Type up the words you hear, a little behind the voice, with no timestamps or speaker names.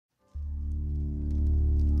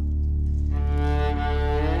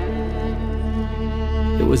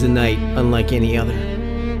was a night unlike any other.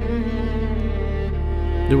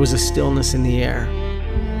 There was a stillness in the air,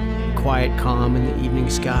 a quiet calm in the evening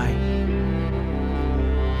sky.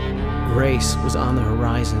 Grace was on the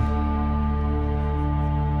horizon,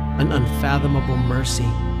 an unfathomable mercy,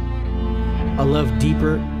 a love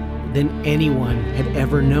deeper than anyone had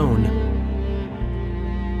ever known.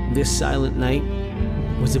 This silent night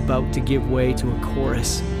was about to give way to a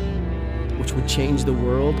chorus which would change the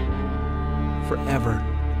world forever.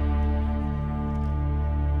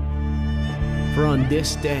 For on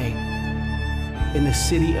this day, in the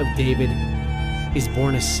city of David, is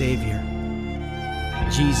born a Savior,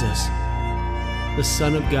 Jesus, the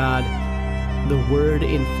Son of God, the Word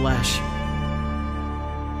in flesh.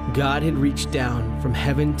 God had reached down from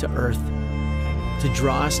heaven to earth to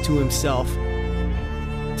draw us to himself,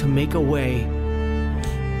 to make a way,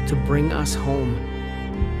 to bring us home.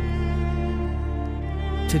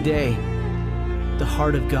 Today, the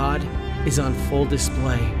heart of God is on full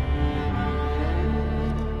display.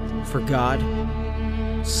 For God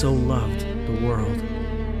so loved the world.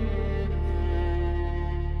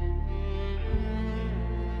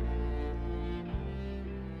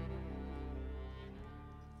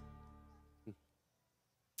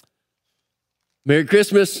 Merry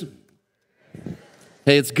Christmas.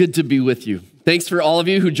 Hey, it's good to be with you. Thanks for all of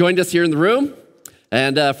you who joined us here in the room,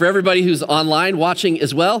 and for everybody who's online watching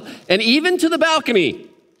as well, and even to the balcony.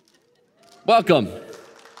 Welcome.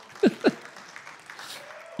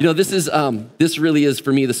 You know, this really is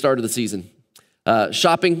for me the start of the season.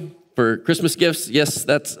 Shopping for Christmas gifts, yes,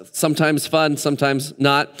 that's sometimes fun, sometimes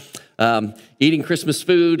not. Eating Christmas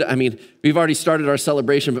food, I mean, we've already started our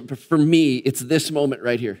celebration, but for me, it's this moment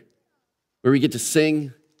right here, where we get to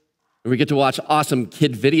sing, and we get to watch awesome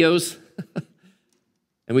kid videos,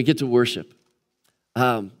 and we get to worship.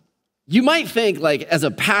 You might think, like, as a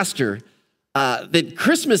pastor, that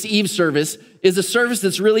Christmas Eve service is a service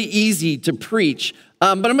that's really easy to preach, but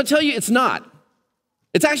I'm gonna tell you it's not.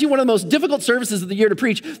 It's actually one of the most difficult services of the year to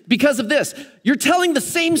preach because of this. You're telling the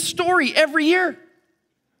same story every year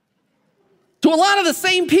to a lot of the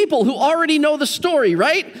same people who already know the story,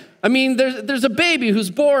 right? I mean, there's a baby who's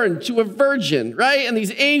born to a virgin, right? And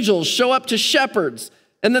these angels show up to shepherds.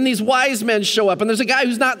 And then these wise men show up. And there's a guy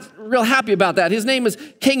who's not real happy about that. His name is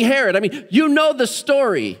King Herod. I mean, you know the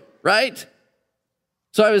story, right?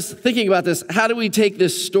 So I was thinking about this. How do we take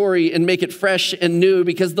this story and make it fresh and new?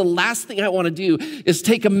 Because the last thing I want to do is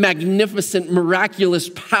take a magnificent, miraculous,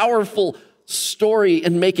 powerful story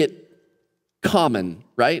and make it common,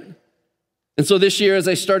 right? And so this year, as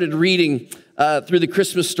I started reading through the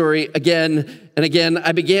Christmas story again and again,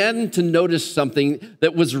 I began to notice something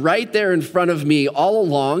that was right there in front of me all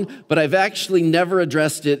along, but I've actually never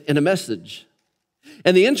addressed it in a message.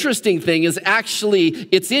 And the interesting thing is actually,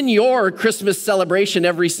 it's in your Christmas celebration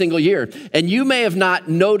every single year. And you may have not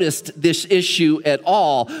noticed this issue at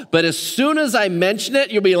all, but as soon as I mention it,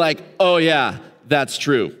 you'll be like, oh yeah, that's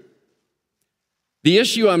true. The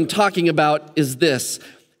issue I'm talking about is this.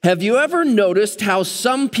 Have you ever noticed how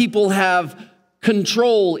some people have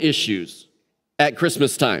control issues at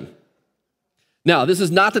Christmas time? Now, this is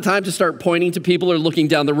not the time to start pointing to people or looking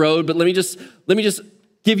down the road, but let me just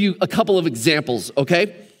give you a couple of examples,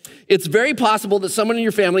 okay? It's very possible that someone in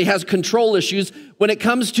your family has control issues when it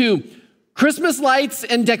comes to Christmas lights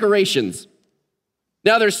and decorations.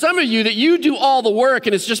 Now, there's some of you that you do all the work,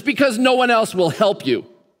 and it's just because no one else will help you.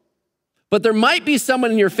 But there might be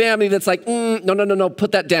someone in your family that's like, no,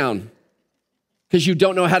 put that down, because you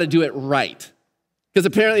don't know how to do it right. Because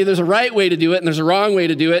apparently there's a right way to do it and there's a wrong way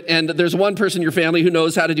to do it, and there's one person in your family who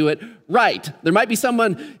knows how to do it right. There might be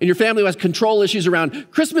someone in your family who has control issues around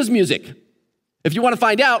Christmas music. If you want to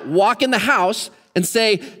find out, walk in the house and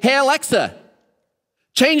say, hey, Alexa,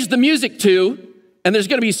 change the music to, and there's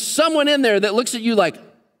going to be someone in there that looks at you like,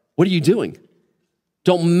 what are you doing?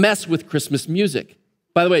 Don't mess with Christmas music.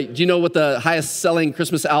 By the way, do you know what the highest selling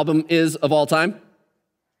Christmas album is of all time?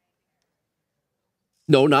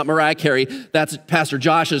 No, not Mariah Carey. That's Pastor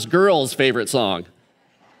Josh's girl's favorite song.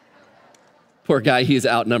 Poor guy, he's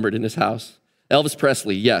outnumbered in his house. Elvis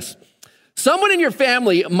Presley, yes. Someone in your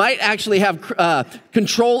family might actually have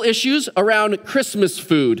control issues around Christmas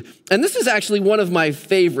food. And this is actually one of my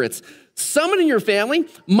favorites. Someone in your family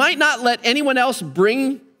might not let anyone else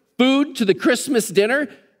bring food to the Christmas dinner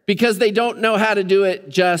because they don't know how to do it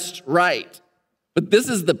just right. But this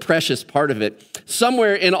is the precious part of it.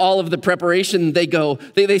 Somewhere in all of the preparation,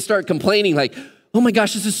 they start complaining like, oh my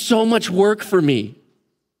gosh, this is so much work for me.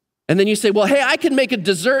 And then you say, well, hey, I can make a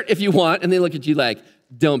dessert if you want. And they look at you like,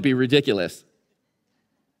 don't be ridiculous.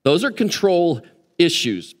 Those are control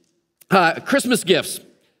issues. Christmas gifts.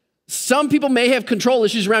 Some people may have control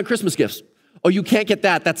issues around Christmas gifts. Oh, you can't get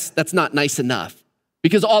that. That's not nice enough.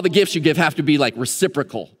 Because all the gifts you give have to be like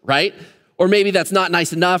reciprocal, right? Or maybe that's not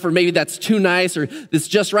nice enough, or maybe that's too nice, or it's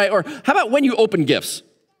just right. Or how about when you open gifts?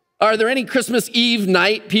 Are there any Christmas Eve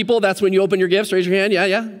night people? That's when you open your gifts? Raise your hand.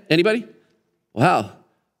 Yeah. Anybody? Wow.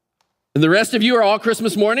 And the rest of you are all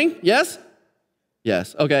Christmas morning? Yes?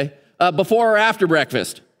 Yes. Okay. Before or after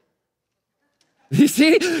breakfast? You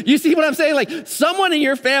see what I'm saying? Like someone in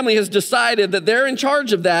your family has decided that they're in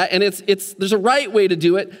charge of that, and there's a right way to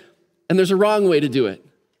do it, and there's a wrong way to do it.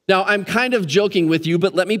 Now, I'm kind of joking with you,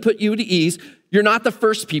 but let me put you at ease. You're not the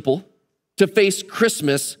first people to face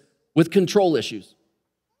Christmas with control issues.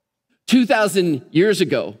 2,000 years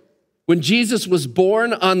ago, when Jesus was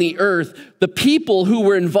born on the earth, the people who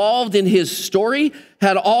were involved in his story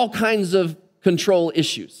had all kinds of control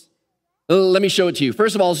issues. Let me show it to you.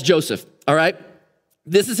 First of all, it's Joseph, all right?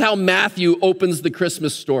 This is how Matthew opens the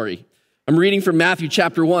Christmas story. I'm reading from Matthew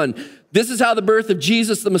chapter 1. This is how the birth of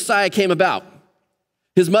Jesus, the Messiah, came about.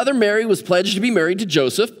 His mother Mary was pledged to be married to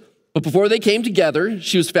Joseph, but before they came together,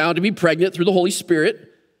 she was found to be pregnant through the Holy Spirit.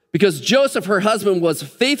 Because Joseph, her husband, was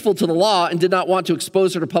faithful to the law and did not want to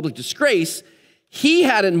expose her to public disgrace, he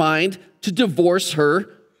had in mind to divorce her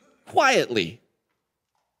quietly.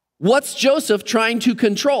 What's Joseph trying to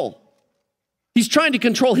control? He's trying to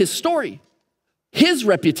control his story, his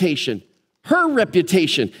reputation, her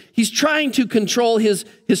reputation. He's trying to control his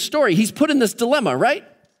story. He's put in this dilemma, right?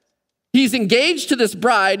 He's engaged to this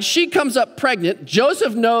bride. She comes up pregnant.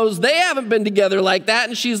 Joseph knows they haven't been together like that.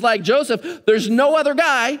 And she's like, Joseph, there's no other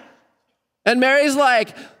guy. And Mary's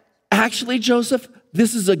like, actually, Joseph,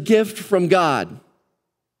 this is a gift from God.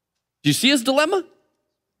 Do you see his dilemma?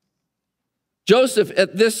 Joseph,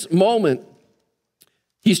 at this moment,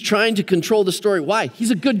 he's trying to control the story. Why?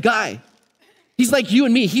 He's a good guy. He's like you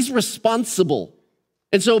and me. He's responsible.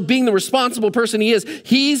 And so being the responsible person he is,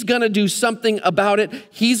 he's going to do something about it.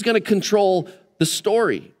 He's going to control the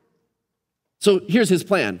story. So here's his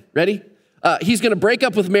plan. Ready? He's going to break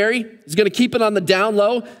up with Mary. He's going to keep it on the down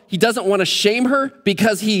low. He doesn't want to shame her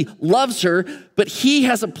because he loves her, but he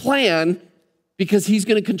has a plan because he's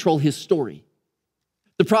going to control his story.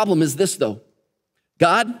 The problem is this, though.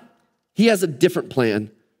 God, he has a different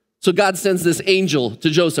plan. So God sends this angel to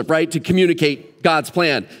Joseph, right, to communicate God's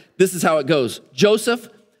plan. This is how it goes. Joseph,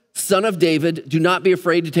 son of David, do not be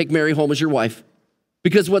afraid to take Mary home as your wife,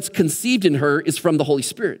 because what's conceived in her is from the Holy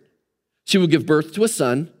Spirit. She will give birth to a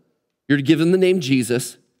son. You're to give him the name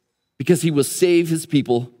Jesus, because he will save his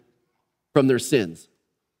people from their sins.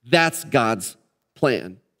 That's God's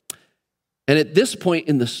plan. And at this point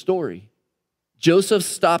in the story, Joseph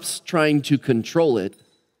stops trying to control it,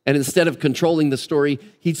 and instead of controlling the story,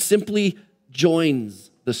 he simply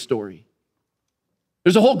joins the story.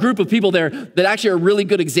 There's a whole group of people there that actually are a really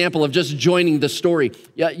good example of just joining the story.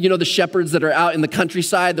 Yeah, you know the shepherds that are out in the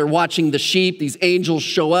countryside, they're watching the sheep. These angels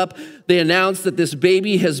show up. They announce that this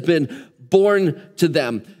baby has been born to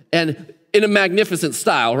them. And in a magnificent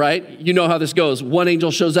style, right? You know how this goes. One angel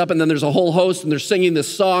shows up and then there's a whole host and they're singing this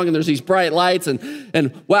song and there's these bright lights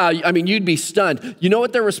and wow, I mean, you'd be stunned. You know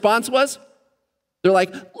what their response was? They're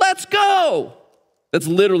like, let's go. That's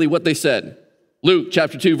literally what they said. Luke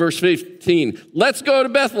chapter 2, verse 15. Let's go to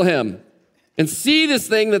Bethlehem and see this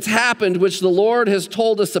thing that's happened, which the Lord has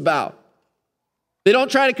told us about. They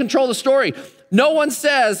don't try to control the story. No one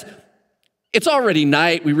says, it's already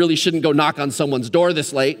night. We really shouldn't go knock on someone's door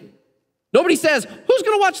this late. Nobody says, who's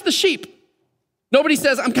going to watch the sheep? Nobody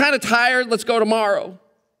says, I'm kind of tired. Let's go tomorrow.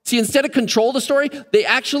 See, instead of control the story,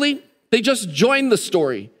 they just join the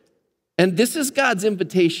story. And this is God's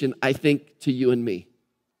invitation, I think, to you and me,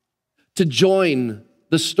 to join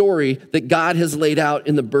the story that God has laid out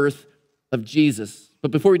in the birth of Jesus.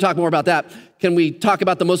 But before we talk more about that, can we talk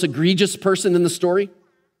about the most egregious person in the story?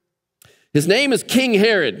 His name is King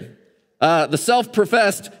Herod, the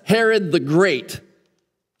self-professed Herod the Great.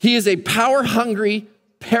 He is a power-hungry,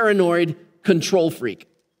 paranoid control freak.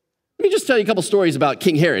 Let me just tell you a couple stories about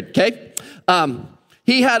King Herod, okay?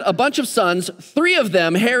 He had a bunch of sons. 3 of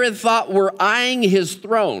them Herod thought were eyeing his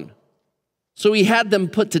throne. So he had them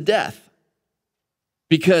put to death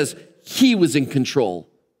because he was in control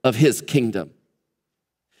of his kingdom.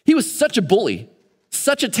 He was such a bully,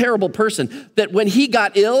 such a terrible person, that when he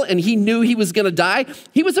got ill and he knew he was going to die,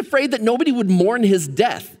 he was afraid that nobody would mourn his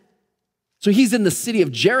death. So he's in the city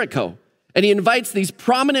of Jericho, and he invites these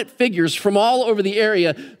prominent figures from all over the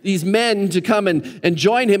area, these men, to come and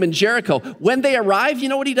join him in Jericho. When they arrive, you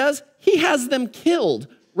know what he does? He has them killed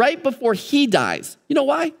right before he dies. You know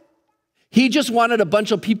why? He just wanted a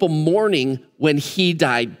bunch of people mourning when he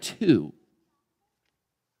died too.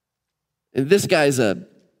 And this guy's a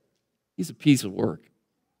He's a piece of work.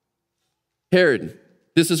 Herod,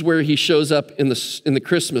 this is where he shows up in the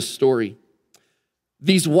Christmas story.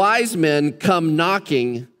 These wise men come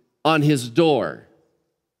knocking on his door.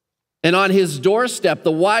 And on his doorstep,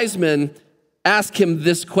 the wise men ask him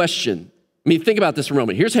this question. I mean, think about this for a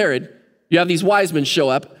moment. Here's Herod. You have these wise men show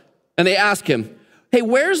up, and they ask him, hey,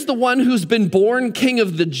 where's the one who's been born king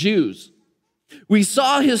of the Jews? We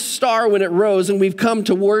saw his star when it rose, and we've come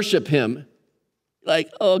to worship him. Like,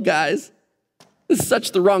 oh, guys, this is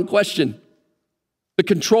such the wrong question. The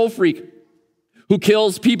control freak who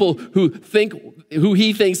kills people who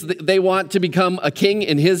he thinks they want to become a king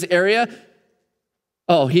in his area.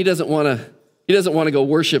 Oh, he doesn't want to go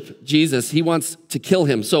worship Jesus. He wants to kill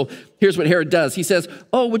him. So here's what Herod does. He says,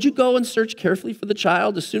 oh, would you go and search carefully for the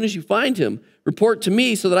child? As soon as you find him, report to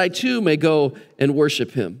me so that I too may go and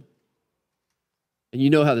worship him. And you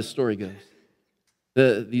know how this story goes.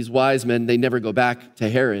 These wise men, they never go back to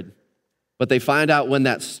Herod, but they find out when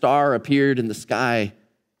that star appeared in the sky,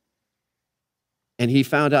 and he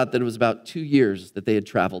found out that it was about 2 years that they had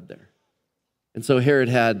traveled there. And so Herod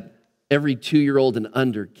had every 2-year-old and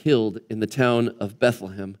under killed in the town of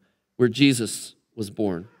Bethlehem, where Jesus was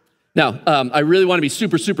born. Now, I really want to be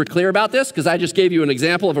super, super clear about this because I just gave you an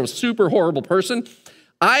example of a super horrible person.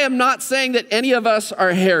 I am not saying that any of us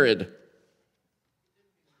are Herod,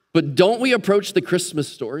 but don't we approach the Christmas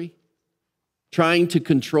story trying to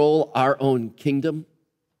control our own kingdom?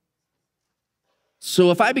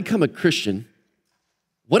 So if I become a Christian,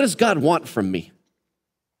 what does God want from me?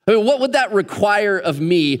 I mean, what would that require of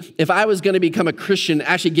me if I was going to become a Christian,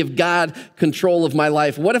 actually give God control of my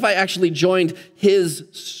life? What if I actually joined his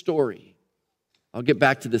story? I'll get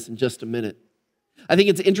back to this in just a minute. I think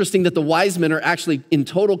it's interesting that the wise men are actually in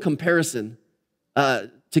total comparison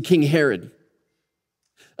to King Herod.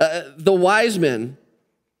 The wise men,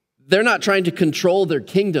 they're not trying to control their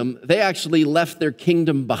kingdom. They actually left their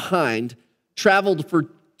kingdom behind, traveled for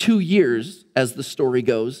 2 years, as the story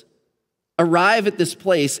goes, arrive at this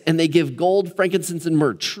place, and they give gold, frankincense, and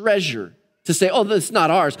myrrh, treasure, to say, oh, this is not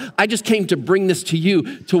ours. I just came to bring this to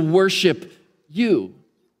you, to worship you.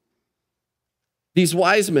 These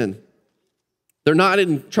wise men, they're not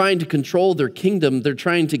trying to control their kingdom. They're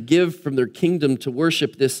trying to give from their kingdom to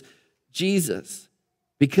worship this Jesus.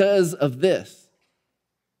 Because of this,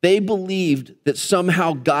 they believed that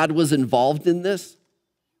somehow God was involved in this,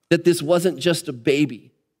 that this wasn't just a baby.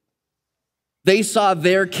 They saw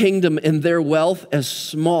their kingdom and their wealth as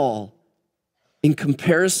small in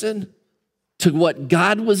comparison to what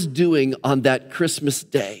God was doing on that Christmas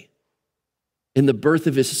day in the birth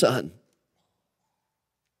of his son.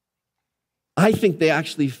 I think they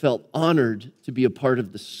actually felt honored to be a part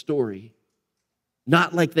of the story,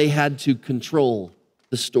 not like they had to control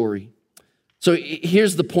the story. So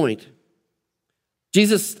here's the point.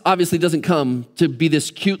 Jesus obviously doesn't come to be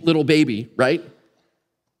this cute little baby, right?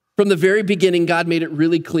 From the very beginning, God made it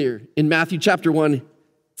really clear. In Matthew chapter 1, it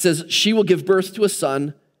says, she will give birth to a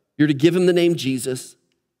son. You're to give him the name Jesus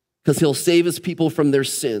because he'll save his people from their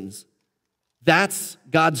sins. That's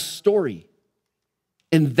God's story.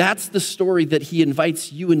 And that's the story that he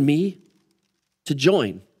invites you and me to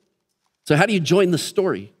join. So how do you join the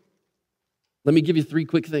story? Let me give you 3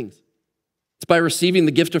 quick things. It's by receiving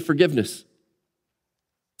the gift of forgiveness.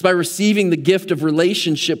 It's by receiving the gift of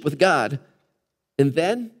relationship with God. And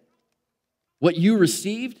then what you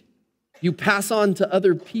received, you pass on to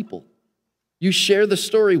other people. You share the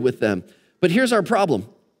story with them. But here's our problem.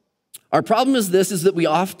 Our problem is that we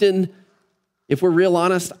often, if we're real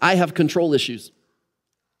honest, I have control issues.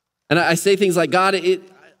 And I say things like, God,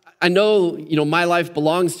 I know, my life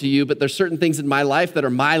belongs to you, but there's certain things in my life that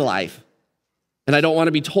are my life. And I don't want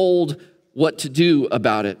to be told what to do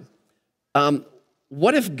about it.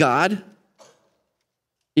 What if God,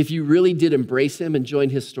 if you really did embrace him and join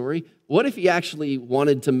his story, what if he actually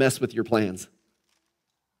wanted to mess with your plans?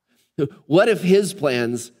 What if his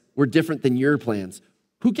plans were different than your plans?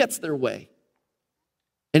 Who gets their way?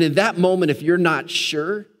 And in that moment, if you're not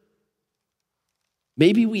sure,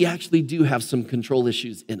 maybe we actually do have some control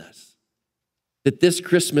issues in us that this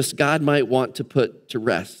Christmas God might want to put to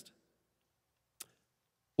rest.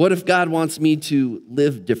 What if God wants me to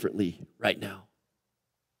live differently right now?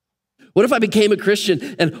 What if I became a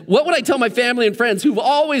Christian? And what would I tell my family and friends who've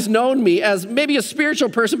always known me as maybe a spiritual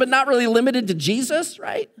person, but not really limited to Jesus,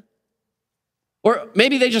 right? Or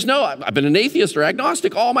maybe they just know I've been an atheist or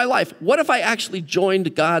agnostic all my life. What if I actually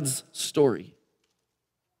joined God's story?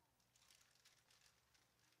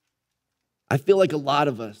 I feel like a lot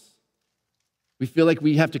of us, we feel like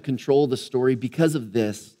we have to control the story because of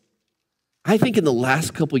this. I think in the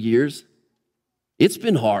last couple years, it's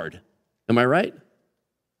been hard. Am I right?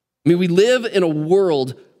 I mean, we live in a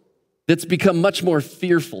world that's become much more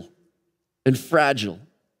fearful and fragile,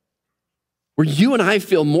 where you and I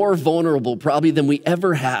feel more vulnerable probably than we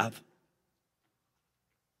ever have.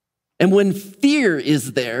 And when fear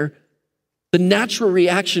is there, the natural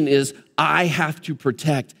reaction is, I have to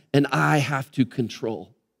protect and I have to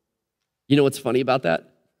control. You know what's funny about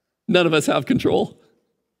that? None of us have control.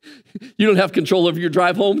 You don't have control over your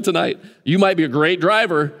drive home tonight. You might be a great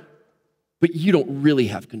driver, but you don't really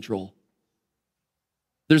have control.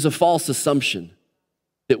 There's a false assumption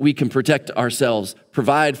that we can protect ourselves,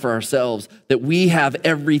 provide for ourselves, that we have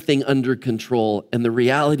everything under control. And the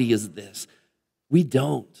reality is this: we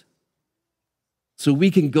don't. So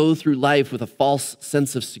we can go through life with a false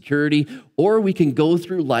sense of security, or we can go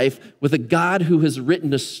through life with a God who has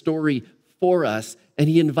written a story for us, and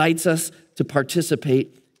he invites us to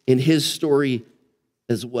participate in his story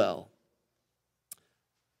as well.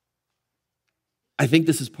 I think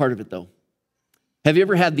this is part of it, though. Have you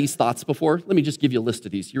ever had these thoughts before? Let me just give you a list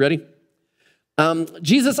of these. You ready?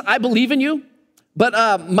 Jesus, I believe in you,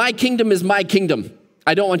 but my kingdom is my kingdom.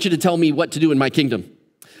 I don't want you to tell me what to do in my kingdom.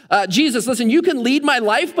 Jesus, listen, you can lead my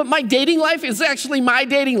life, but my dating life is actually my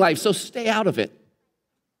dating life, so stay out of it.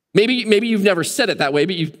 Maybe you've never said it that way,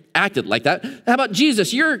 but you've acted like that. How about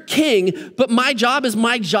Jesus, you're king, but my job is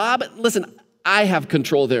my job. Listen, I have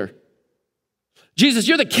control there. Jesus,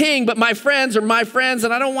 you're the king, but my friends are my friends,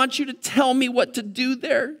 and I don't want you to tell me what to do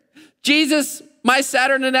there. Jesus, my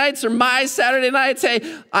Saturday nights are my Saturday nights. Hey,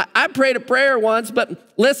 I prayed a prayer once,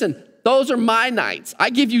 but listen, those are my nights. I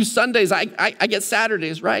give you Sundays. I get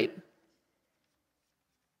Saturdays, right?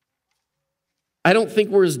 I don't think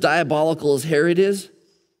we're as diabolical as Herod is,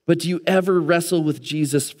 but do you ever wrestle with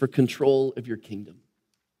Jesus for control of your kingdom?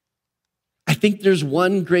 I think there's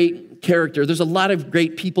one great character. There's a lot of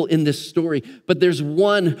great people in this story, but there's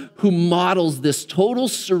one who models this total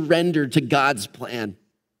surrender to God's plan.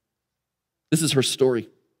 This is her story.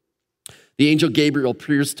 The angel Gabriel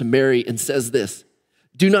appears to Mary and says this: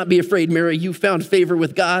 "Do not be afraid, Mary, you found favor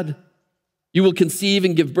with God. You will conceive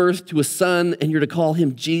and give birth to a son, and you're to call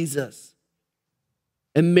him Jesus."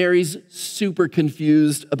 And Mary's super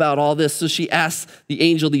confused about all this, so she asks the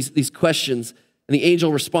angel these questions, and the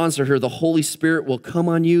angel responds to her: "The Holy Spirit will come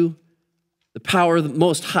on you. The power of the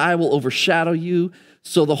Most High will overshadow you,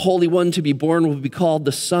 so the Holy One to be born will be called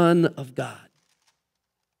the Son of God."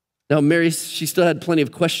 Now, Mary, she still had plenty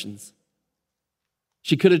of questions.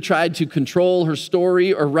 She could have tried to control her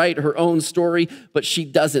story or write her own story, but she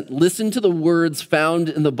doesn't. Listen to the words found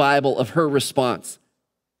in the Bible of her response.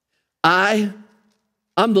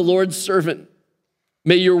 I'm the Lord's servant.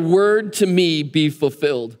 May your word to me be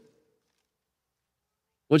fulfilled.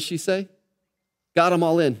 What'd she say? God, I'm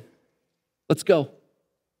all in. Let's go.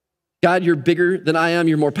 God, you're bigger than I am.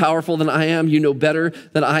 You're more powerful than I am. You know better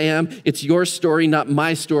than I am. It's your story, not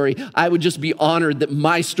my story. I would just be honored that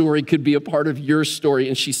my story could be a part of your story.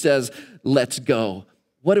 And she says, let's go.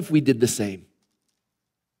 What if we did the same?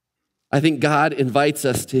 I think God invites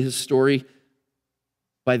us to his story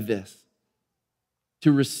by this: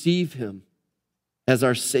 to receive him as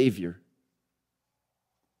our Savior.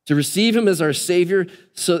 To receive him as our Savior,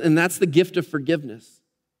 and that's the gift of forgiveness.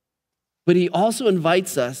 But he also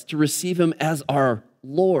invites us to receive him as our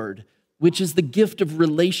Lord, which is the gift of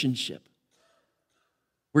relationship,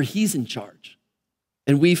 where he's in charge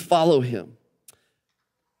and we follow him.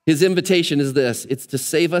 His invitation is this: it's to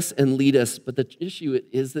save us and lead us, but the issue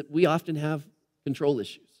is that we often have control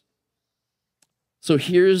issues. So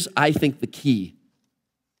here's, I think, the key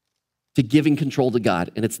to giving control to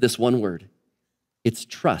God, and it's this one word: it's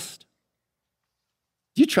trust.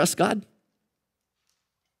 Do you trust God?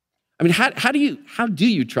 I mean, how do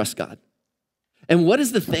you trust God? And what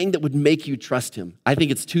is the thing that would make you trust him? I think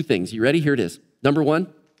it's two things. You ready? Here it is. Number one,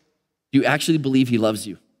 do you actually believe he loves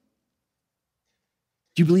you?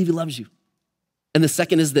 Do you believe he loves you? And the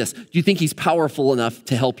second is this: do you think he's powerful enough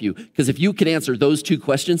to help you? Because if you can answer those two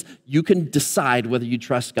questions, you can decide whether you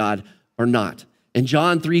trust God or not. And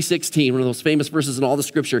John 3:16, one of those famous verses in all the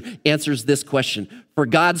scripture, answers this question. For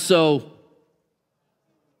God so,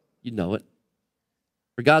 you know it.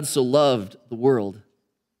 For God so loved the world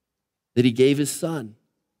that he gave his son.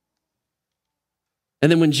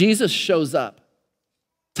 And then when Jesus shows up,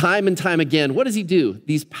 time and time again, what does he do?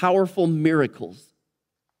 These powerful miracles.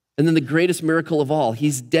 And then the greatest miracle of all,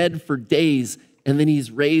 he's dead for days, and then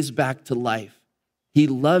he's raised back to life. He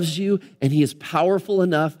loves you, and he is powerful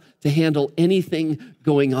enough to handle anything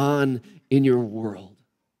going on in your world.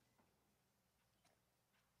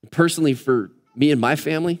 Personally, for me and my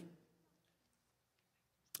family,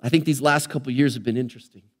 I think these last couple of years have been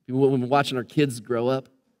interesting. We've been watching our kids grow up,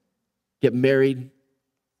 get married,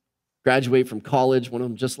 graduate from college, one of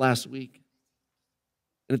them just last week.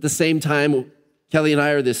 And at the same time, Kelly and I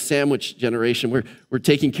are this sandwich generation. We're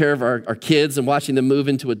taking care of our kids and watching them move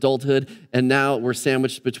into adulthood, and now we're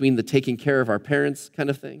sandwiched between the taking care of our parents kind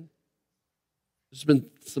of thing. There's been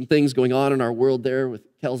some things going on in our world there with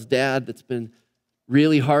Kel's dad that's been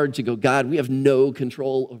really hard to go, God, we have no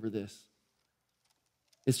control over this.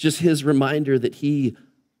 It's just his reminder that he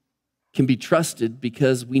can be trusted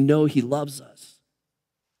because we know he loves us.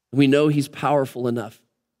 We know he's powerful enough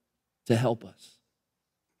to help us.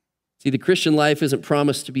 See, the Christian life isn't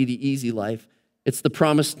promised to be the easy life. It's the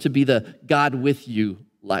promise to be the God with you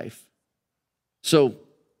life. So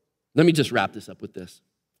let me just wrap this up with this.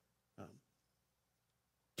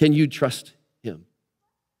 Can you trust him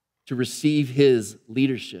to receive his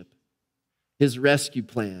leadership, his rescue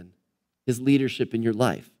plan, his leadership in your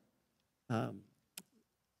life?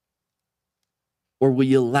 Or will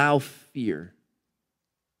you allow fear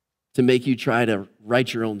to make you try to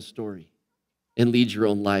write your own story and lead your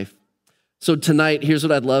own life? So tonight, here's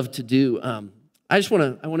what I'd love to do. I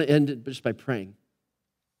want to end it just by praying.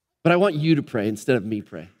 But I want you to pray instead of me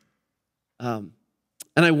pray. And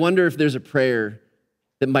I wonder if there's a prayer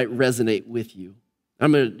that might resonate with you.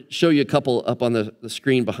 I'm going to show you a couple up on the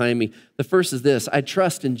screen behind me. The first is this: I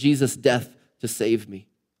trust in Jesus' death to save me.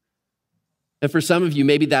 And for some of you,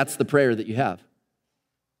 maybe that's the prayer that you have.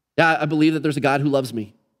 Yeah, I believe that there's a God who loves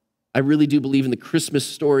me. I really do believe in the Christmas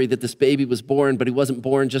story that this baby was born, but he wasn't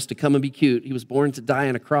born just to come and be cute. He was born to die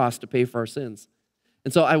on a cross to pay for our sins.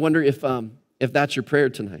 And so I wonder if that's your prayer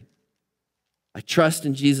tonight. I trust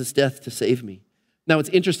in Jesus' death to save me. Now it's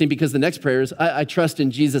interesting because the next prayer is, I trust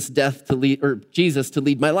in Jesus' death to lead, or Jesus to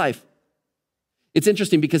lead my life. It's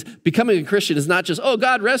interesting because becoming a Christian is not just, oh,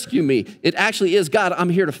 God, rescue me. It actually is, God, I'm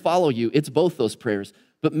here to follow you. It's both those prayers.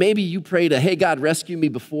 But maybe you prayed a, hey, God, rescue me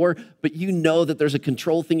before, but you know that there's a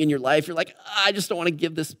control thing in your life. You're like, I just don't want to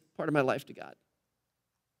give this part of my life to God.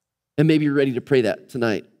 And maybe you're ready to pray that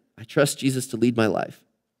tonight. I trust Jesus to lead my life.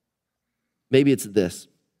 Maybe it's this: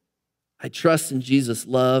 I trust in Jesus'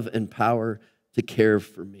 love and power to care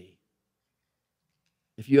for me.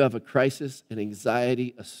 If you have a crisis, an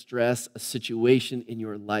anxiety, a stress, a situation in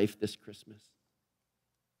your life this Christmas,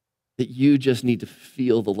 that you just need to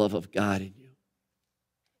feel the love of God in you.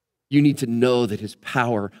 You need to know that his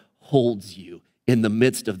power holds you in the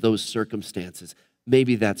midst of those circumstances.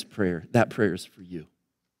 Maybe that's prayer. That prayer is for you.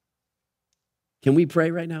 Can we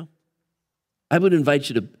pray right now? I would invite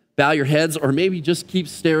you to bow your heads, or maybe just keep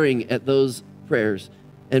staring at those prayers.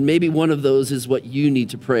 And maybe one of those is what you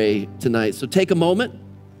need to pray tonight. So take a moment,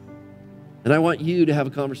 and I want you to have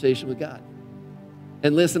a conversation with God.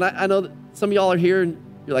 And listen, I know that some of y'all are here and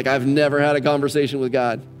you're like, I've never had a conversation with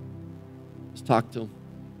God. Just talk to him.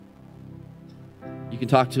 You can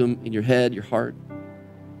talk to him in your head, your heart.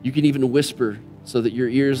 You can even whisper so that your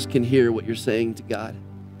ears can hear what you're saying to God.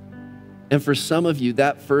 And for some of you,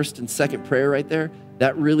 that first and second prayer right there,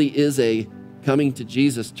 that really is a coming to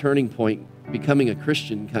Jesus turning point, becoming a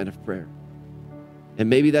Christian kind of prayer. And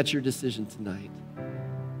maybe that's your decision tonight.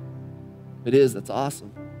 It is, that's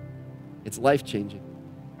awesome. It's life-changing,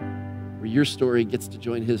 where your story gets to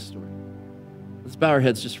join his story. Let's bow our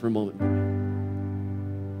heads just for a moment.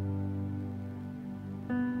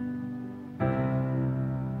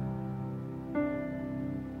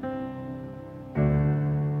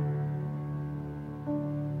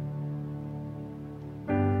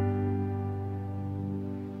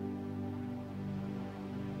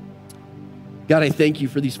 God, I thank you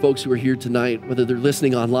for these folks who are here tonight, whether they're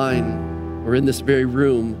listening online or in this very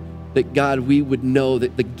room, that God, we would know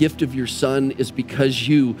that the gift of your Son is because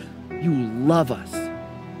you love us.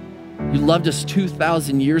 You loved us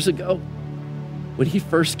 2,000 years ago when he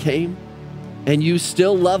first came, and you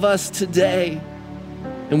still love us today.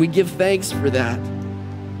 And we give thanks for that.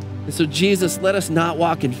 And so Jesus, let us not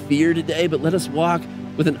walk in fear today, but let us walk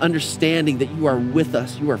with an understanding that you are with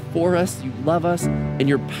us, you are for us, you love us, and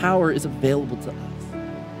your power is available to us.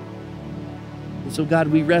 And so God,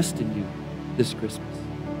 we rest in you this Christmas.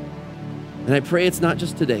 And I pray it's not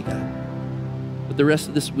just today, God, but the rest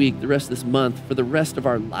of this week, the rest of this month, for the rest of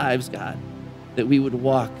our lives, God, that we would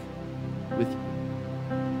walk with you.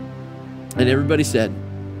 And everybody said,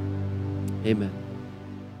 amen.